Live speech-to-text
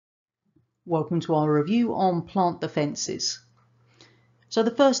Welcome to our review on plant defences. So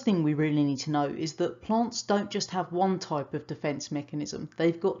the first thing we really need to know is that plants don't just have one type of defence mechanism,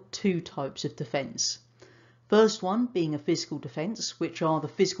 they've got two types of defence. First one being a physical defence, which are the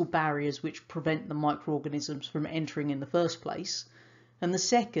physical barriers which prevent the microorganisms from entering in the first place, and the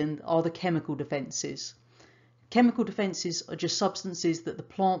second are the chemical defences. Chemical defences are just substances that the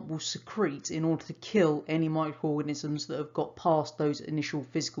plant will secrete in order to kill any microorganisms that have got past those initial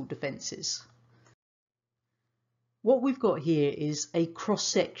physical defences. What we've got here is a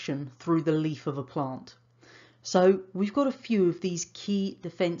cross-section through the leaf of a plant. So we've got a few of these key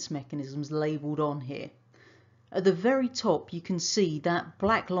defence mechanisms labelled on here. At the very top you can see that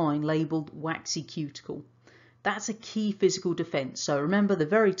black line labelled waxy cuticle. That's a key physical defence. So remember, the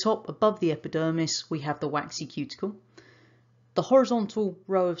very top above the epidermis we have the waxy cuticle. The horizontal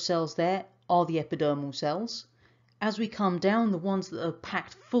row of cells there are the epidermal cells. As we come down, the ones that are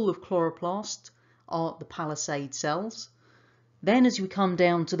packed full of chloroplast are the palisade cells. Then as we come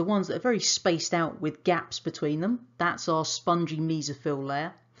down to the ones that are very spaced out with gaps between them, that's our spongy mesophyll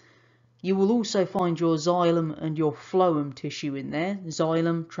layer. You will also find your xylem and your phloem tissue in there.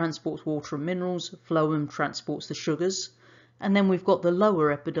 Xylem transports water and minerals, phloem transports the sugars, and then we've got the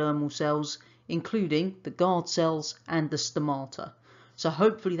lower epidermal cells, including the guard cells and the stomata. So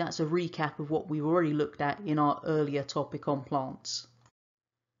hopefully that's a recap of what we've already looked at in our earlier topic on plants.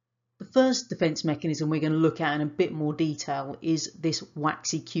 The first defence mechanism we're going to look at in a bit more detail is this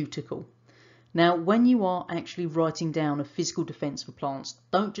waxy cuticle. Now, when you are actually writing down a physical defence for plants,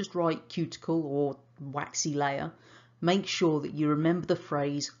 don't just write cuticle or waxy layer. Make sure that you remember the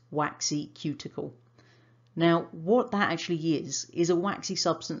phrase waxy cuticle. Now, what that actually is a waxy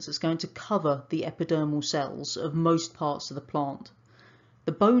substance that's going to cover the epidermal cells of most parts of the plant.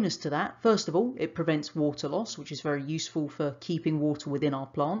 The bonus to that, first of all, it prevents water loss, which is very useful for keeping water within our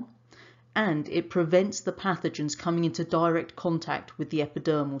plant. And it prevents the pathogens coming into direct contact with the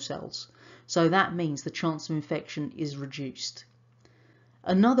epidermal cells. So that means the chance of infection is reduced.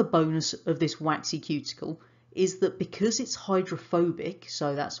 Another bonus of this waxy cuticle is that because it's hydrophobic,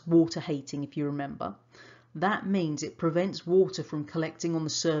 so that's water hating if you remember, that means it prevents water from collecting on the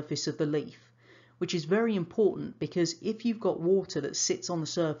surface of the leaf, which is very important because if you've got water that sits on the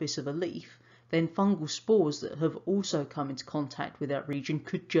surface of a leaf, then fungal spores that have also come into contact with that region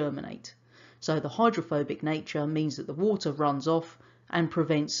could germinate. So the hydrophobic nature means that the water runs off and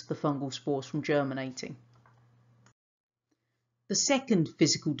prevents the fungal spores from germinating. The second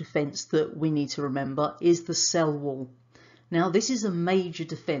physical defence that we need to remember is the cell wall. Now, this is a major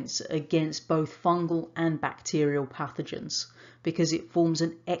defence against both fungal and bacterial pathogens because it forms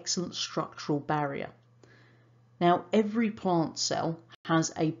an excellent structural barrier. Now, every plant cell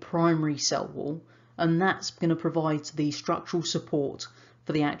has a primary cell wall, and that's going to provide the structural support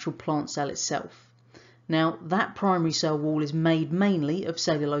for the actual plant cell itself. Now, that primary cell wall is made mainly of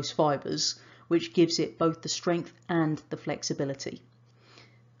cellulose fibres, which gives it both the strength and the flexibility.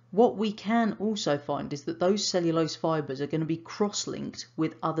 What we can also find is that those cellulose fibres are going to be cross-linked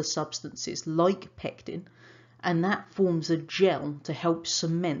with other substances like pectin, and that forms a gel to help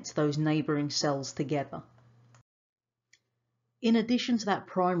cement those neighbouring cells together. In addition to that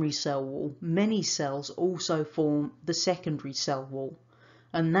primary cell wall, many cells also form the secondary cell wall,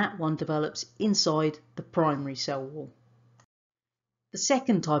 and that one develops inside the primary cell wall. The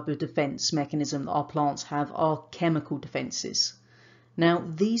second type of defence mechanism that our plants have are chemical defences. Now,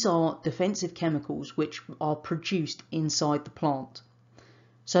 these are defensive chemicals which are produced inside the plant.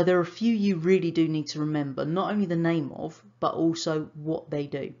 So there are a few you really do need to remember, not only the name of, but also what they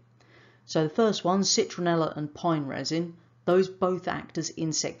do. So the first one, citronella and pine resin, those both act as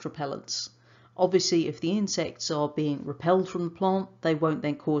insect repellents. Obviously, if the insects are being repelled from the plant, they won't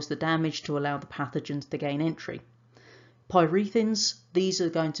then cause the damage to allow the pathogens to gain entry. Pyrethins, these are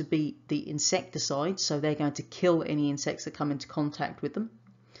going to be the insecticides, so they're going to kill any insects that come into contact with them.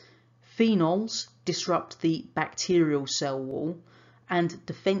 Phenols disrupt the bacterial cell wall, and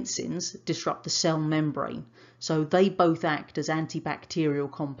defensins disrupt the cell membrane, so they both act as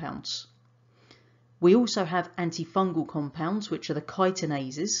antibacterial compounds. We also have antifungal compounds, which are the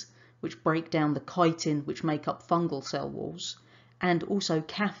chitinases, which break down the chitin which make up fungal cell walls, and also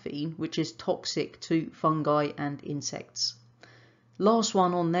caffeine, which is toxic to fungi and insects. Last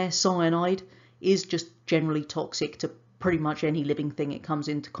one on there, cyanide, is just generally toxic to pretty much any living thing it comes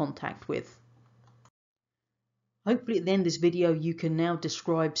into contact with. Hopefully at the end of this video you can now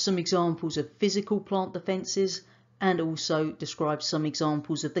describe some examples of physical plant defences and also describe some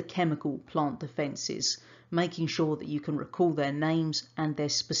examples of the chemical plant defences, making sure that you can recall their names and their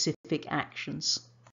specific actions.